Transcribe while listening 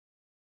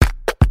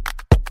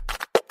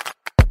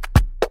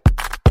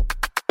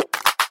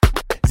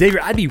Xavier,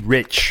 I'd be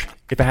rich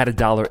if I had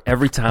 $1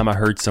 every time I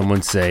heard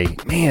someone say,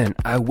 man,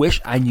 I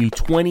wish I knew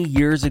 20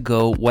 years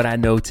ago what I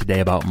know today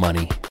about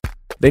money.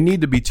 They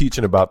need to be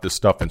teaching about this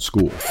stuff in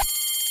school.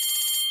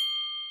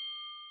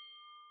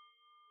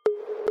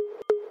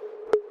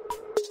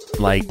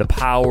 Like the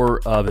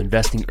power of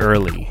investing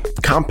early.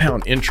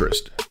 Compound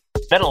interest.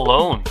 That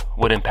alone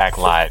would impact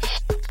lives.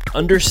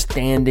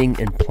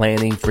 Understanding and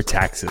planning for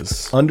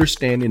taxes.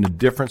 Understanding the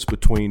difference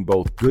between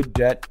both good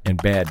debt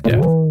and bad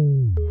debt.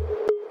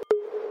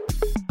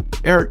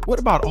 Eric, what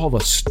about all the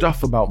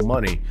stuff about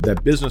money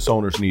that business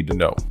owners need to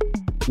know?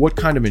 What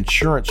kind of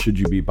insurance should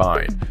you be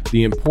buying?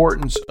 The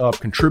importance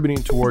of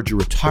contributing towards your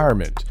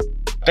retirement.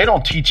 They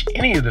don't teach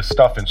any of this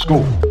stuff in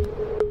school.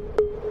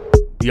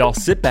 Y'all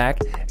sit back,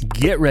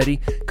 get ready,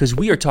 because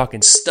we are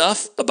talking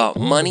stuff about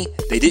money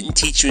they didn't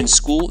teach you in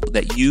school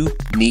that you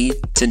need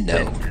to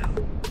know.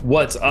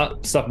 What's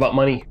up, Stuff About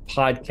Money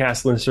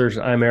podcast listeners?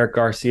 I'm Eric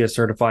Garcia,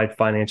 certified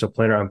financial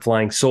planner. I'm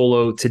flying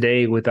solo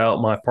today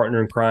without my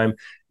partner in crime,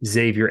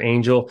 Xavier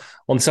Angel.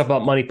 On the Stuff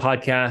About Money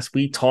podcast,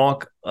 we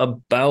talk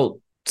about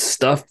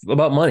stuff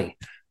about money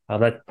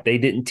that they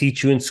didn't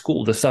teach you in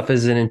school. The stuff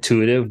isn't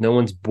intuitive. No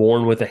one's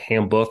born with a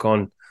handbook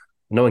on,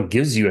 no one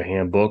gives you a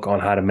handbook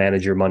on how to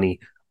manage your money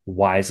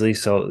wisely.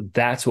 So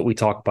that's what we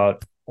talk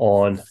about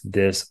on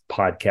this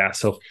podcast.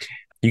 So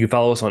you can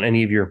follow us on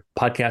any of your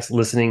podcast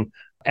listening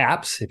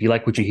apps. If you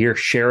like what you hear,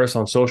 share us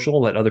on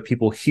social, let other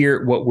people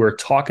hear what we're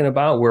talking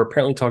about. We're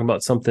apparently talking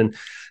about something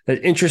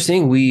that's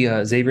interesting.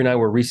 Xavier and I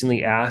were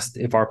recently asked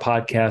if our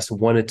podcast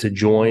wanted to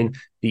join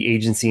the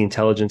Agency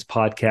Intelligence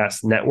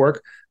Podcast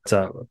Network. It's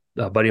a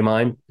buddy of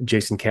mine,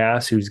 Jason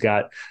Cass, who's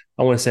got,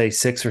 I want to say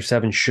 6 or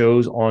 7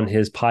 shows on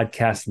his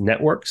podcast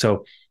network.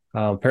 So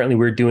apparently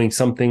we're doing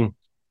something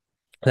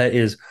that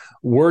is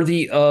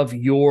worthy of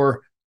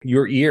your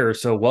ear.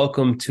 So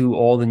welcome to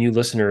all the new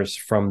listeners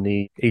from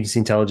the Agency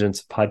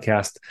Intelligence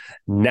Podcast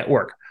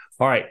Network.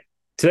 All right.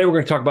 Today we're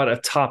going to talk about a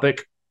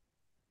topic,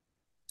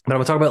 but I'm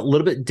going to talk about it a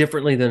little bit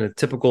differently than a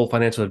typical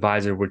financial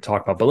advisor would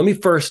talk about. But let me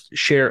first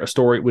share a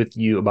story with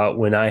you about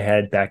when I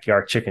had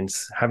backyard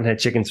chickens. I haven't had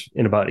chickens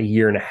in about a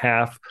year and a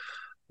half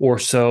or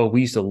so.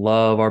 We used to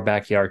love our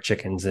backyard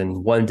chickens.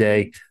 And one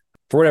day,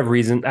 for whatever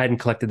reason, I hadn't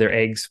collected their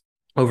eggs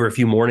over a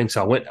few mornings.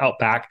 So I went out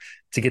back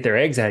to get their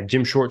eggs. I had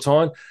gym shorts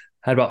on.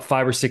 Had about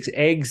 5 or 6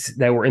 eggs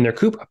that were in their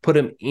coop. I put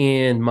them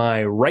in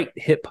my right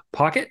hip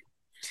pocket.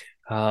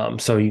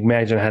 So you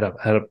imagine I had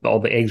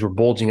all the eggs were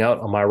bulging out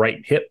on my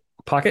right hip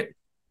pocket.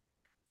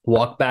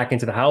 Walked back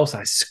into the house.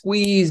 I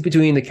squeezed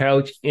between the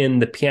couch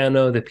and the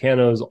piano. The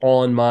piano's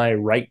on my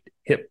right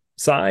hip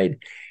side.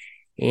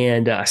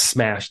 And I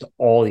smashed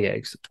all the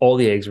eggs. All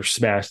the eggs were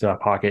smashed in my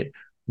pocket,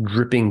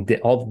 dripping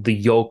all the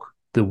yolk,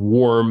 the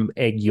warm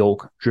egg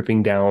yolk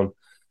dripping down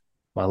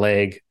my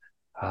leg.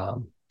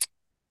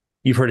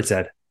 You've heard it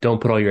said, don't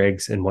put all your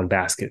eggs in one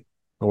basket,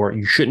 or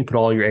you shouldn't put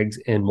all your eggs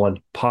in one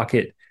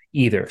pocket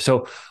either.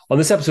 So on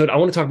this episode, I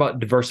want to talk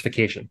about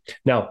diversification.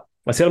 Now,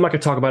 I said I'm not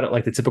going to talk about it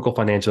like the typical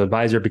financial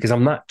advisor because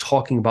I'm not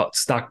talking about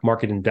stock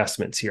market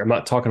investments here. I'm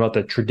not talking about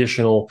the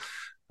traditional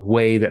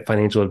way that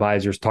financial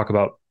advisors talk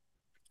about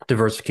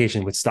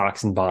diversification with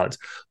stocks and bonds.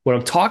 What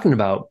I'm talking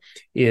about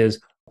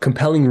is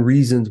compelling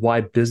reasons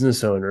why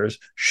business owners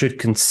should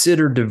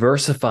consider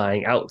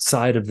diversifying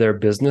outside of their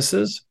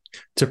businesses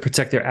to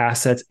protect their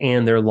assets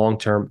and their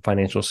long-term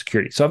financial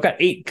security. So I've got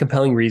 8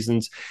 compelling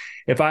reasons.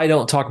 If I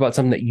don't talk about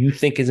something that you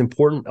think is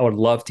important, I would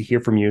love to hear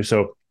from you.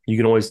 So you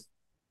can always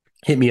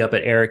hit me up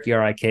at Eric,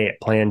 E-R-I-K,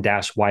 at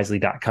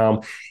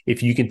plan-wisely.com.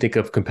 If you can think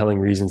of compelling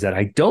reasons that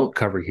I don't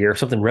cover here, if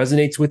something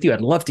resonates with you,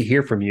 I'd love to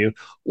hear from you.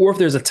 Or if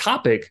there's a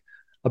topic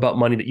about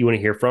money that you want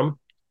to hear from,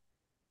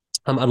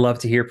 I'd love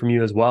to hear from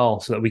you as well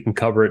so that we can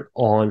cover it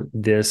on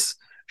this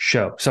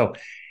show. So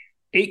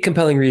 8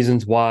 compelling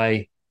reasons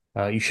why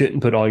you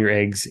shouldn't put all your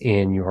eggs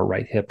in your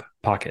right hip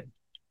pocket.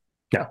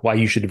 Now, why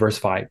you should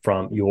diversify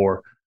from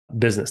your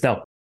business.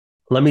 Now,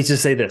 let me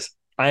just say this.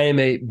 I am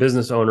a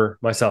business owner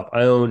myself.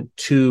 I own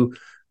 2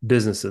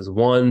 businesses.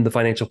 One, the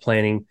financial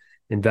planning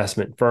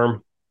investment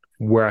firm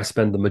where I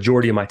spend the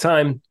majority of my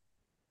time.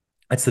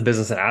 That's the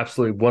business that I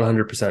absolutely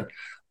 100%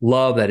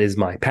 love. That is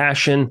my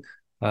passion.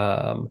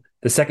 The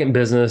second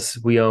business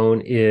we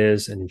own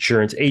is an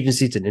insurance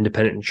agency. It's an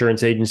independent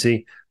insurance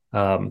agency.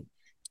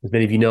 As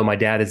many of you know, my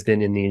dad has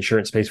been in the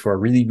insurance space for a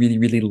really, really,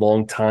 really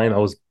long time. I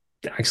was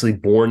actually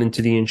born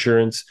into the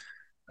insurance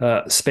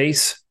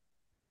space.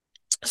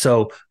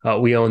 So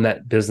we own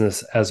that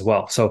business as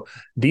well. So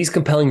these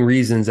compelling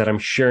reasons that I'm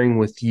sharing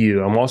with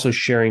you, I'm also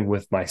sharing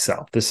with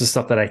myself. This is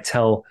stuff that I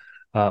tell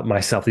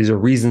myself. These are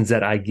reasons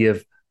that I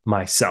give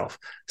myself.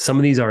 Some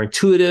of these are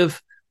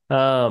intuitive,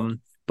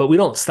 but we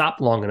don't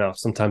stop long enough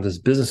sometimes as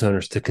business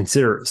owners to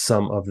consider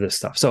some of this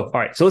stuff. So,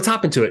 all right, so let's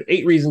hop into it.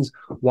 8 reasons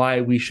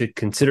why we should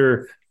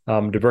consider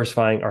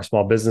diversifying our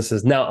small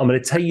businesses. Now, I'm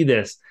going to tell you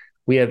this.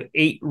 We have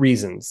 8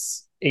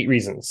 reasons. 8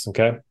 reasons,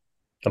 okay?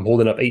 I'm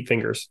holding up 8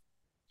 fingers.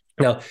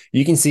 Now,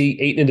 you can see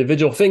 8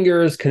 individual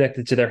fingers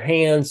connected to their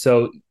hands.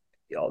 So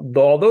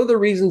although the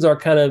reasons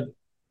are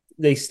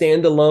they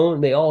stand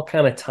alone, they all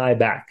kind of tie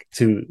back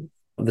to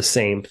the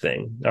same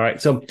thing. All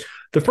right. So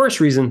the first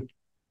reason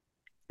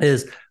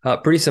is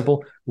pretty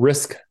simple: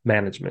 risk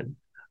management.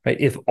 Right?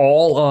 If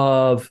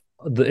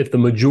the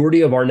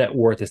majority of our net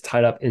worth is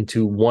tied up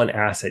into one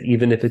asset,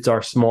 even if it's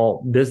our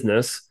small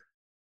business,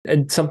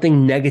 and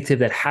something negative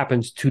that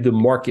happens to the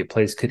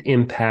marketplace could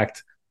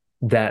impact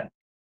that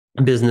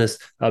business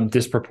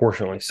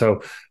disproportionately.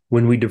 So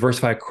when we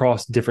diversify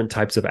across different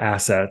types of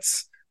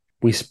assets,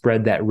 we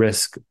spread that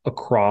risk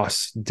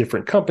across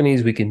different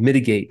companies. We can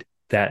mitigate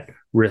that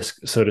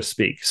risk, so to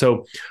speak.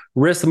 So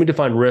risk, let me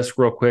define risk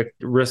real quick.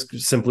 Risk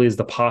simply is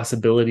the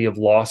possibility of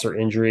loss or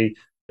injury.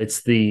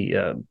 It's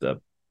the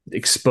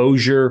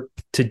exposure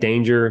to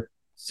danger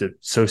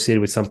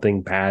associated with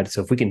something bad.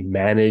 So if we can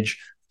manage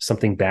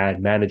something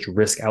bad, manage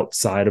risk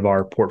outside of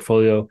our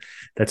portfolio,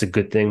 that's a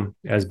good thing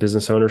as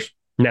business owners.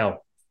 Now,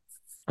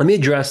 let me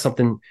address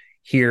something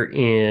here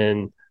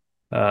in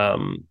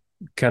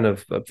kind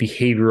of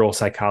behavioral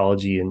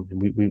psychology. And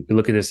we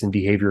look at this in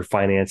behavior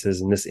finances,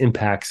 and this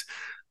impacts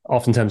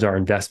oftentimes our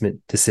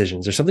investment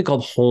decisions. There's something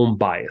called home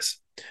bias.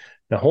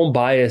 Now, home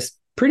bias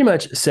pretty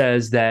much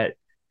says that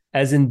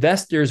as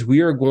investors,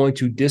 we are going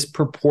to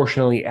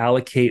disproportionately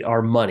allocate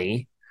our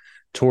money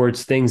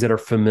towards things that are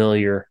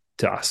familiar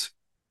to us.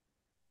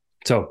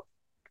 So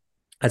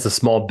as a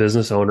small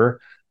business owner,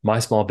 my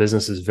small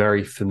business is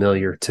very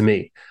familiar to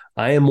me.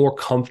 I am more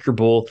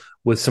comfortable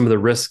with some of the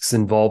risks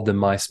involved in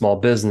my small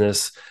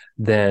business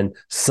than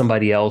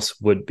somebody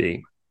else would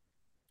be.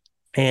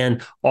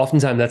 And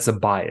oftentimes that's a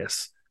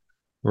bias,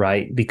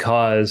 right?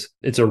 Because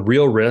it's a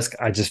real risk.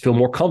 I just feel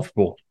more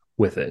comfortable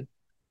with it.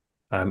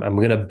 I'm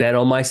going to bet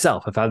on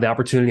myself. If I have the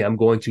opportunity, I'm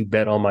going to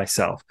bet on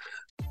myself.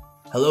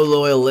 Hello,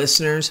 loyal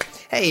listeners.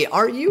 Hey,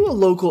 are you a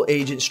local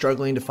agent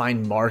struggling to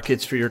find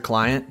markets for your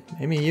client?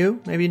 Maybe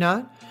you, maybe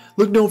not.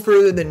 Look no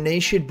further than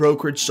Nation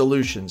Brokerage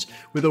Solutions.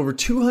 With over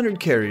 200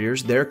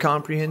 carriers, their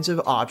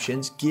comprehensive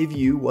options give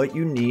you what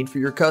you need for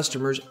your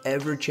customers'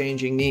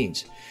 ever-changing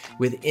needs.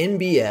 With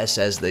NBS,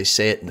 as they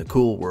say it in the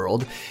cool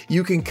world,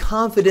 you can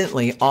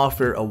confidently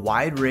offer a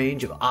wide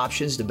range of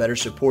options to better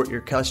support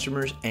your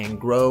customers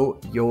and grow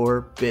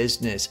your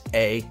business,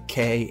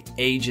 aka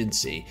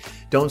agency.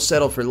 Don't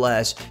settle for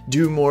less.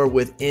 Do more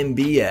with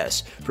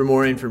NBS. For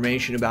more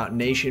information about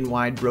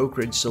nationwide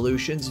brokerage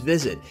solutions,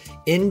 visit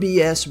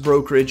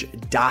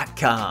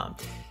nbsbrokerage.com.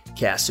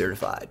 CAS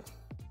certified.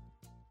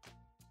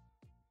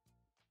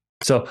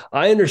 So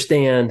I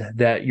understand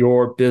that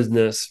your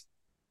business,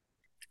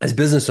 as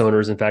business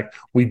owners, in fact,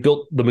 we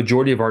built the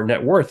majority of our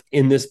net worth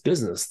in this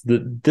business.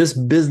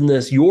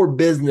 Your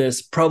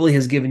business probably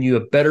has given you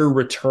a better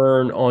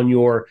return on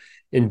your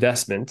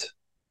investment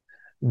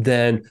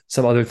than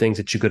some other things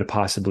that you could have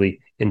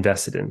possibly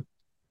invested in.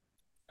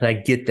 And I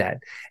get that.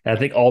 And I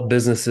think all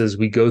businesses,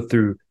 we go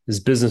through, as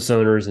business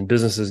owners and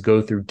businesses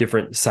go through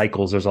different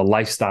cycles. There's a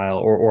lifestyle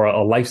or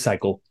a life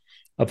cycle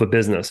of a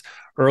business.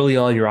 Early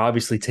on, you're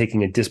obviously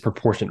taking a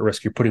disproportionate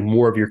risk. You're putting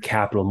more of your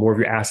capital, more of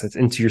your assets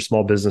into your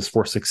small business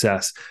for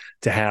success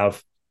to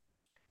have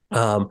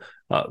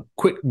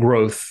quick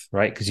growth,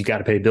 right? Because you got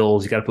to pay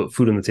bills, you got to put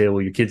food on the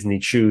table. Your kids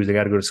need shoes, they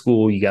got to go to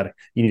school. You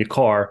need a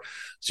car.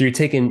 So you're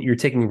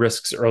taking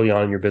risks early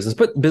on in your business,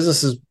 but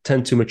businesses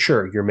tend to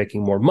mature. You're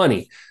making more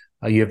money.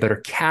 You have better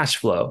cash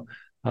flow.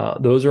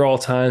 Those are all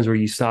times where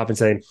you stop and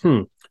say,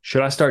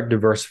 should I start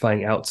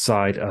diversifying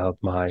outside of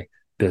my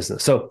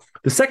business? So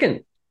the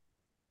second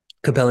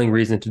compelling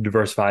reason to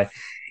diversify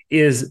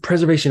is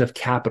preservation of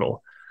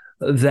capital.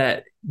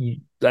 That,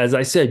 as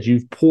I said,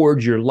 you've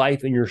poured your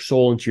life and your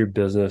soul into your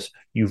business.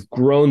 You've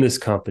grown this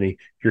company.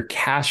 You're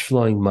cash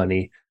flowing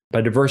money.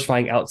 By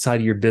diversifying outside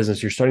of your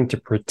business, you're starting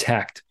to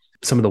protect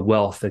some of the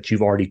wealth that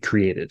you've already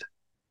created,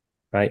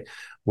 right?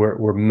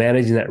 We're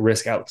managing that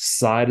risk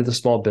outside of the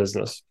small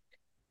business.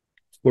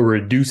 We're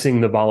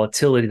reducing the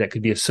volatility that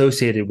could be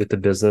associated with the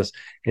business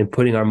and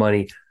putting our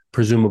money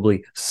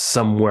presumably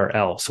somewhere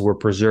else. So we're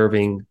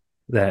preserving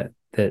the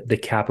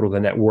capital, the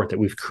net worth that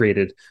we've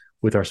created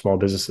with our small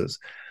businesses.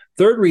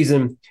 Third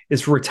reason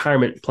is for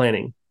retirement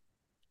planning.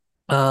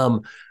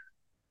 Wealth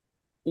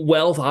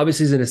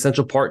obviously is an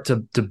essential part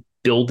to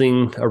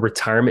building a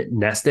retirement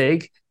nest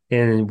egg.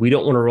 And we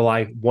don't want to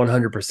rely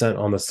 100%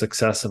 on the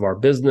success of our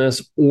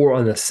business or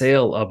on the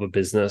sale of a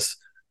business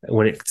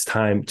when it's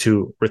time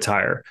to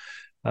retire.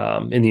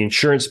 In the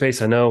insurance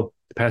space, I know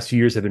the past few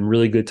years have been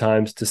really good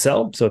times to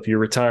sell. So if you're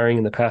retiring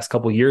in the past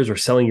couple of years or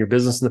selling your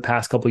business in the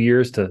past couple of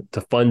years to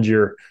fund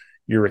your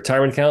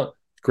retirement account,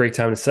 great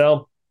time to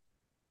sell.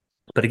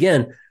 But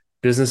again,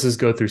 businesses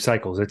go through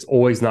cycles. It's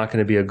always not going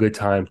to be a good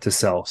time to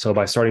sell. So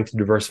by starting to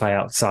diversify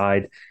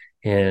outside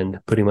and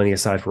putting money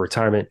aside for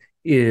retirement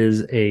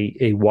is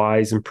a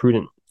wise and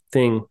prudent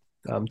thing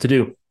to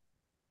do.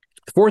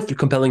 Fourth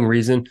compelling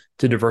reason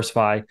to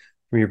diversify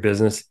from your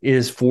business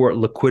is for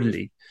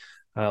liquidity.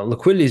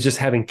 Liquidity is just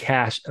having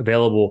cash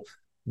available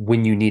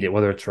when you need it,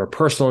 whether it's for a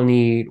personal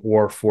need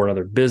or for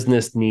another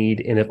business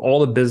need. And if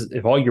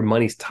all your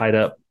money's tied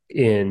up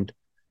in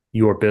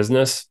your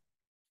business,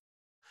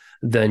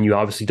 then you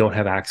obviously don't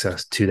have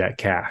access to that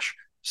cash.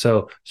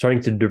 So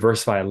starting to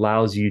diversify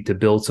allows you to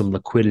build some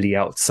liquidity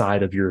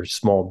outside of your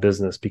small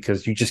business,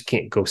 because you just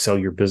can't go sell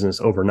your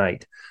business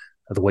overnight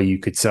the way you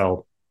could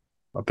sell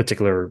a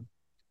particular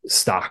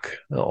stock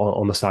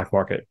on the stock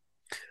market.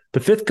 The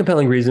fifth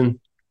compelling reason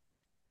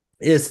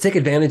is to take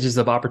advantages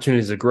of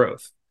opportunities of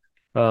growth.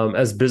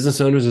 As business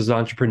owners, as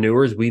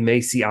entrepreneurs, we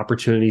may see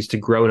opportunities to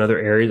grow in other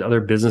areas,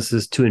 other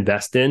businesses to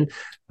invest in,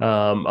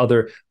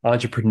 other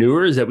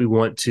entrepreneurs that we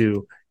want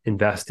to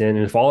invest in.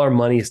 And if all our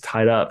money is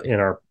tied up in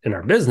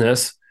our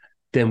business,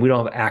 then we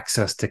don't have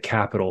access to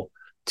capital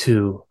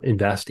to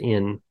invest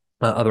in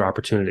other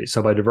opportunities.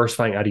 So by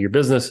diversifying out of your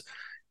business,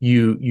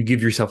 you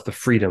give yourself the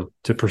freedom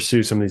to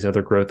pursue some of these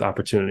other growth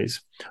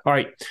opportunities. All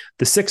right,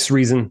 the sixth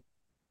reason,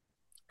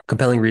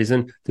 compelling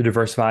reason to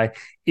diversify,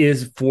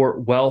 is for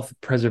wealth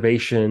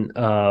preservation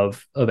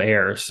of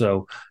heirs.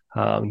 So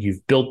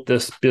you've built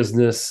this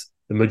business.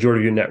 The majority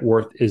of your net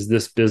worth is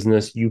this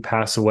business. You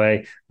pass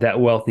away, that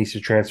wealth needs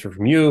to transfer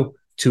from you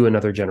to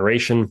another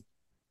generation.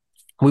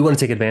 We want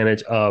to take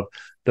advantage of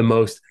the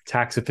most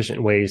tax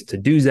efficient ways to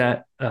do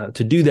that.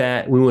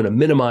 We want to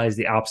minimize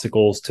the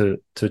obstacles to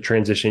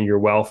transition your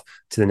wealth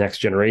to the next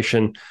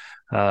generation.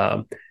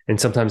 And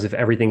sometimes if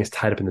everything is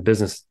tied up in the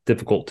business, it's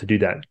difficult to do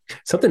that.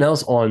 Something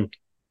else on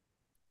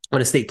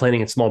estate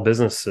planning and small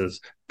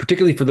businesses,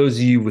 particularly for those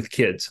of you with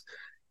kids,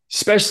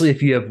 especially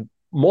if you have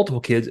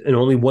multiple kids and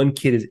only one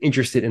kid is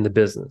interested in the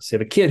business. You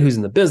have a kid who's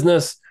in the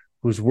business,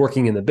 who's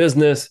working in the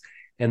business,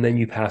 and then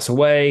you pass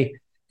away.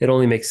 It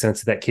only makes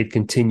sense that kid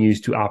continues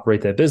to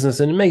operate that business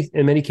and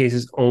in many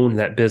cases own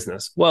that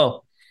business.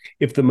 Well,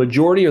 if the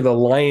majority or the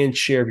lion's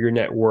share of your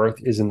net worth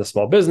is in the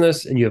small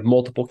business and you have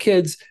multiple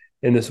kids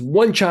and this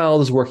one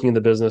child is working in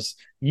the business,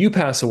 you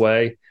pass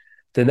away,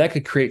 then that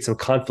could create some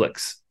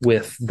conflicts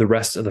with the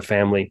rest of the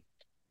family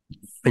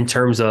in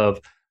terms of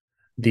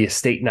the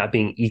estate not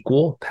being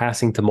equal,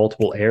 passing to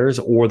multiple heirs,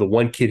 or the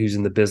one kid who's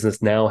in the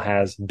business now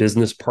has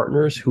business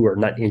partners who are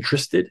not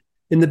interested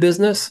in the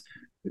business.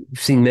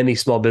 We've seen many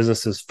small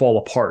businesses fall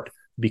apart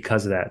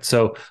because of that.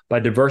 So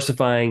by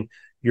diversifying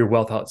your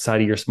wealth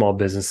outside of your small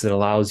business, it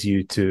allows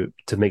you to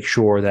make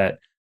sure that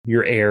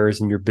your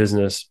heirs and your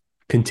business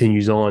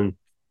continues on,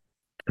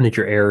 and that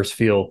your heirs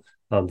feel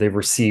they've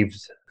received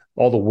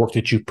all the work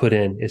that you put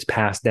in is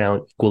passed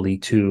down equally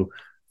to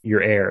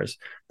your heirs.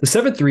 The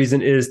seventh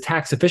reason is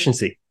tax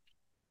efficiency.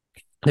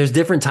 There's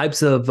different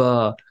types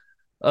of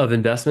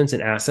investments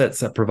and assets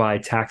that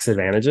provide tax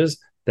advantages,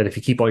 that if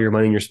you keep all your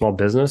money in your small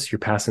business, you're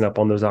passing up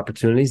on those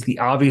opportunities. The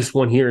obvious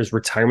one here is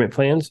retirement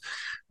plans.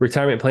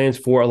 Retirement plans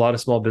for a lot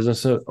of small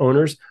business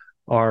owners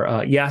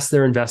are, yes,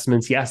 they're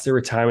investments, yes, they're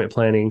retirement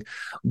planning,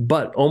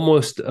 but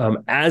almost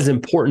as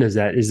important as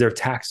that is their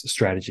tax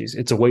strategies.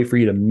 It's a way for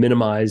you to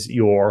minimize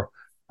your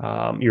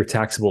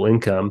taxable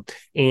income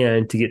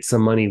and to get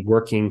some money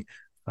working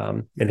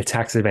in a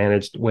tax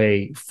advantaged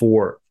way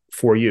for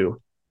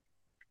you.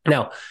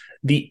 Now,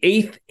 the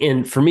eighth,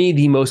 and for me,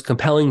 the most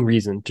compelling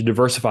reason to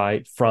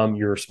diversify from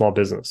your small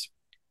business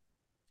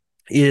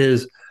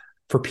is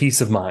for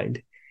peace of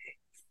mind.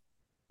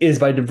 Is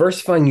by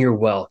diversifying your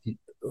wealth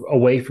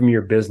away from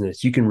your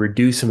business, you can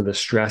reduce some of the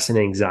stress and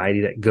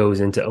anxiety that goes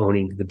into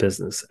owning the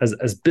business.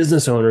 As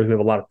business owners, we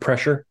have a lot of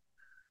pressure,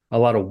 a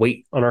lot of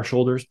weight on our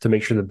shoulders to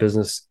make sure the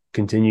business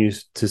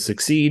continues to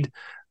succeed,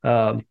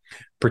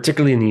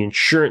 particularly in the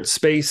insurance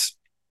space.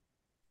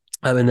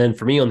 And then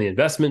for me on the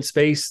investment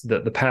space, the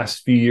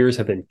past few years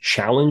have been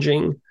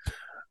challenging,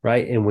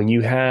 right? And when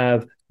you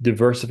have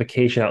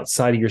diversification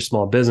outside of your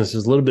small business,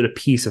 there's a little bit of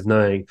peace of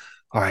knowing,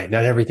 all right,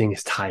 not everything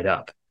is tied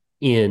up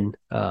in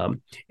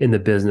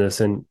the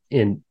business. And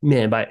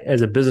man,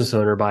 as a business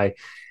owner, by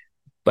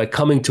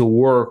coming to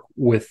work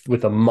with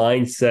a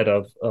mindset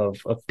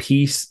of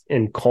peace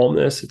and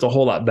calmness, it's a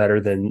whole lot better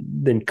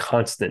than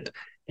constant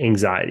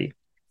anxiety.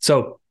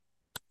 So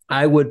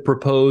I would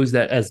propose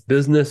that as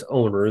business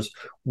owners,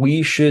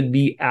 we should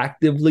be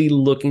actively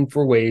looking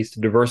for ways to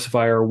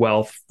diversify our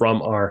wealth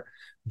from our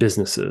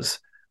businesses.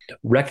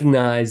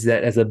 Recognize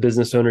that as a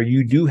business owner,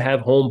 you do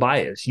have home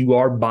bias. You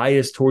are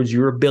biased towards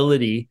your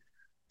ability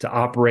to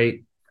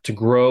operate, to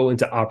grow, and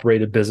to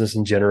operate a business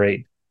and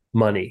generate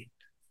money.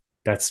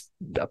 That's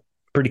a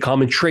pretty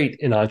common trait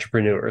in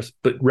entrepreneurs,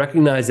 but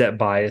recognize that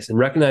bias and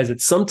recognize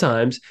that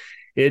sometimes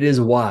it is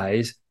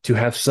wise to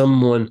have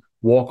someone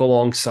walk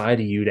alongside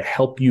of you to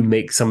help you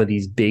make some of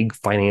these big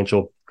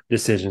financial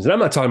decisions. And I'm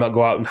not talking about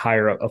go out and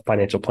hire a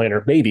financial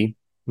planner. Maybe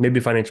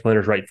a financial planner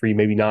is right for you,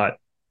 maybe not.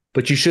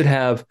 But you should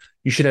have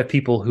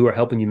people who are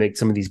helping you make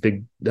some of these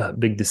big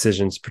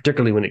decisions,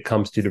 particularly when it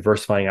comes to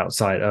diversifying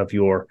outside of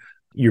your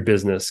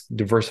business,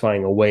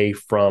 diversifying away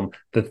from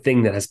the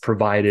thing that has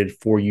provided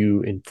for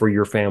you and for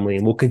your family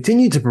and will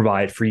continue to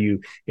provide for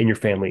you and your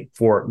family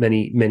for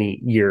many,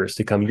 many years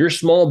to come. Your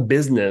small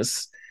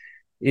business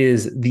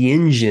is the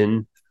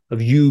engine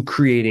of you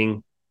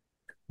creating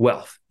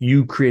wealth,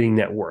 you creating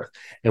net worth.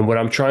 And what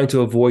I'm trying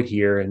to avoid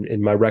here,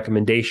 and my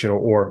recommendation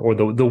or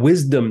the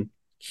wisdom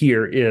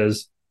here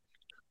is,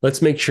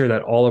 let's make sure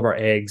that all of our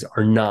eggs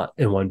are not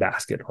in one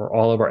basket, or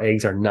all of our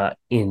eggs are not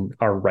in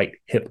our right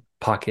hip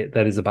pocket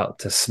that is about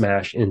to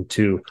smash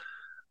into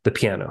the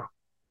piano.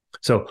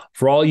 So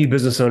for all you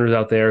business owners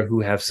out there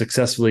who have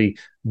successfully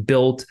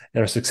built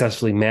and are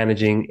successfully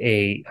managing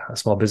a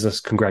small business,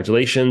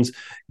 congratulations.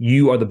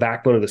 You are the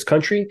backbone of this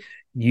country.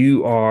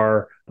 You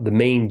are the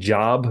main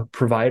job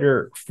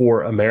provider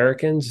for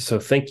Americans. So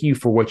thank you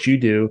for what you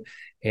do.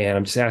 And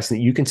I'm just asking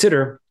that you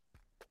consider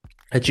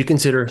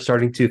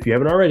starting to, if you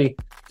haven't already,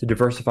 to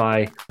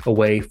diversify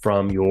away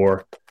from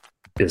your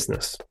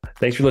business.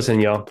 Thanks for listening,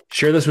 y'all.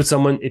 Share this with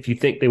someone if you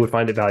think they would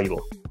find it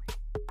valuable.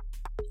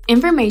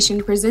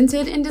 Information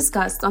presented and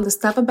discussed on the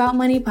Stuff About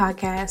Money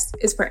podcast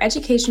is for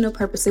educational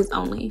purposes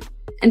only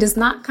and does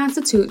not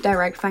constitute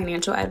direct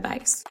financial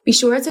advice. Be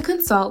sure to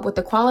consult with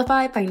a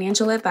qualified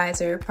financial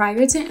advisor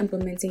prior to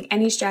implementing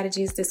any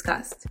strategies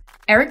discussed.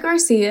 Eric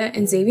Garcia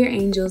and Xavier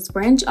Angel's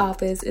branch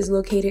office is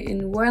located in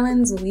New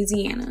Orleans,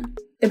 Louisiana.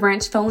 The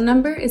branch phone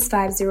number is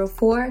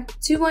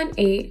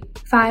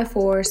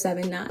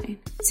 504-218-5479.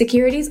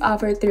 Securities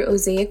offered through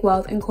Osaic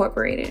Wealth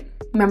Incorporated.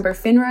 Member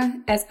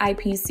FINRA,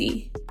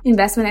 SIPC.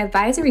 Investment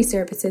advisory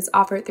services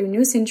offered through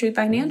New Century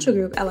Financial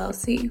Group,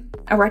 LLC,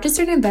 a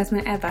registered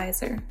investment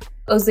advisor.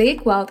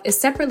 Osaic Wealth is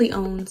separately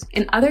owned,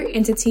 and other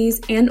entities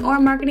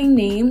and/or marketing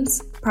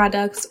names,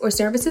 products, or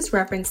services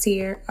referenced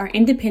here are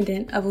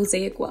independent of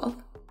Osaic Wealth.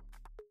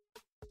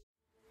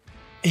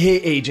 Hey,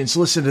 agents,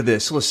 listen to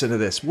this.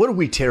 What are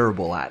we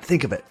terrible at?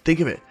 Think of it.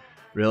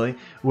 Really?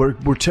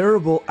 We're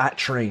terrible at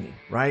training,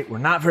 right? We're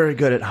not very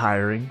good at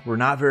hiring. We're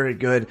not very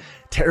good,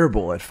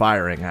 terrible at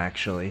firing,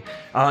 actually.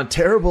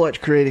 Terrible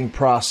at creating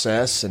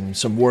process and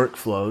some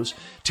workflows.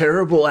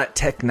 Terrible at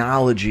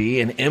technology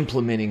and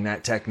implementing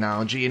that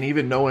technology and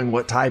even knowing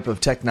what type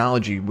of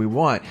technology we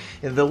want.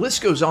 And the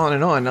list goes on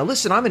and on. Now,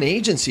 listen, I'm an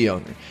agency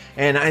owner,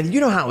 and you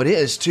know how it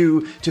is.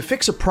 To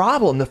fix a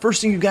problem, the first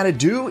thing you got to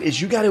do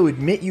is you got to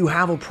admit you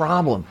have a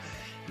problem.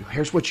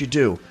 Here's what you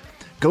do.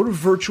 Go to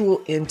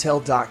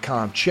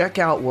virtualintel.com. Check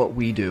out what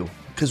we do,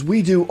 because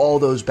we do all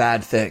those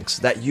bad things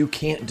that you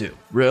can't do,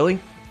 really.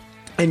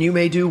 And you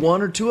may do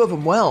one or two of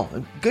them well.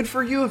 Good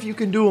for you if you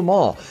can do them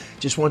all.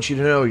 Just want you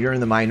to know you're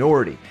in the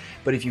minority.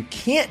 But if you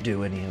can't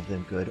do any of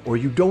them good, or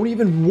you don't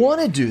even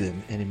want to do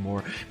them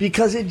anymore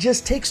because it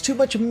just takes too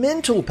much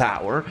mental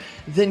power,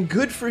 then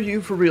good for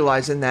you for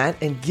realizing that,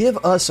 and give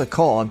us a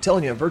call. I'm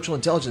telling you, Virtual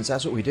Intelligence,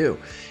 that's what we do.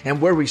 And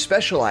where we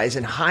specialize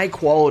in high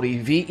quality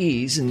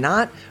VEs,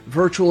 not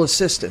virtual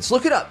assistants.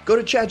 Look it up. Go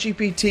to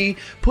ChatGPT,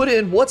 put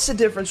in what's the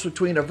difference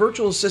between a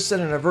virtual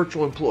assistant and a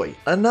virtual employee.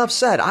 Enough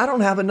said. I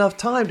don't have enough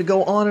time to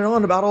go on and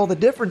on about all the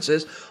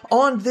differences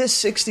on this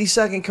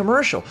 60-second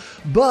commercial.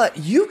 But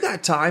you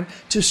got time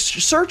to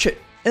search it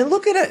and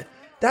look at it.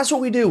 That's what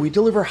we do. We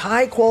deliver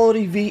high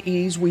quality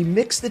VEs. We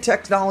mix the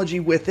technology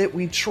with it.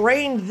 We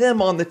train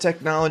them on the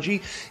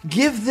technology,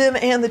 give them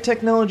and the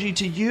technology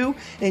to you,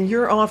 and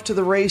you're off to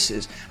the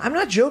races. I'm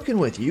not joking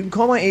with you. You can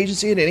call my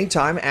agency at any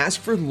time,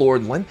 ask for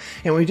Lordland,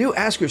 and when we do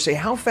ask her, say,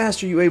 how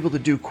fast are you able to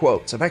do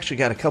quotes? I've actually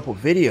got a couple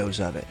videos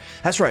of it.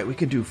 That's right. We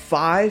can do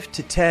 5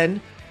 to 10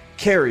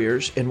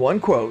 carriers in one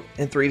quote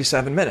in 3 to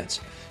 7 minutes.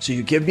 So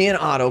you give me an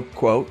auto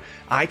quote,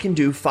 I can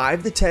do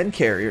 5 to 10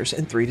 carriers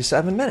in 3 to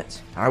 7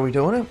 minutes. How are we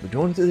doing it? We're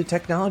doing it through the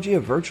technology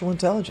of virtual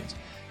intelligence.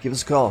 Give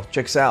us a call.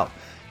 Check us out.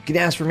 You can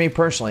ask for me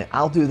personally.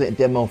 I'll do the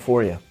demo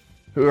for you.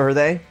 Who are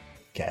they?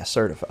 CAS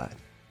certified.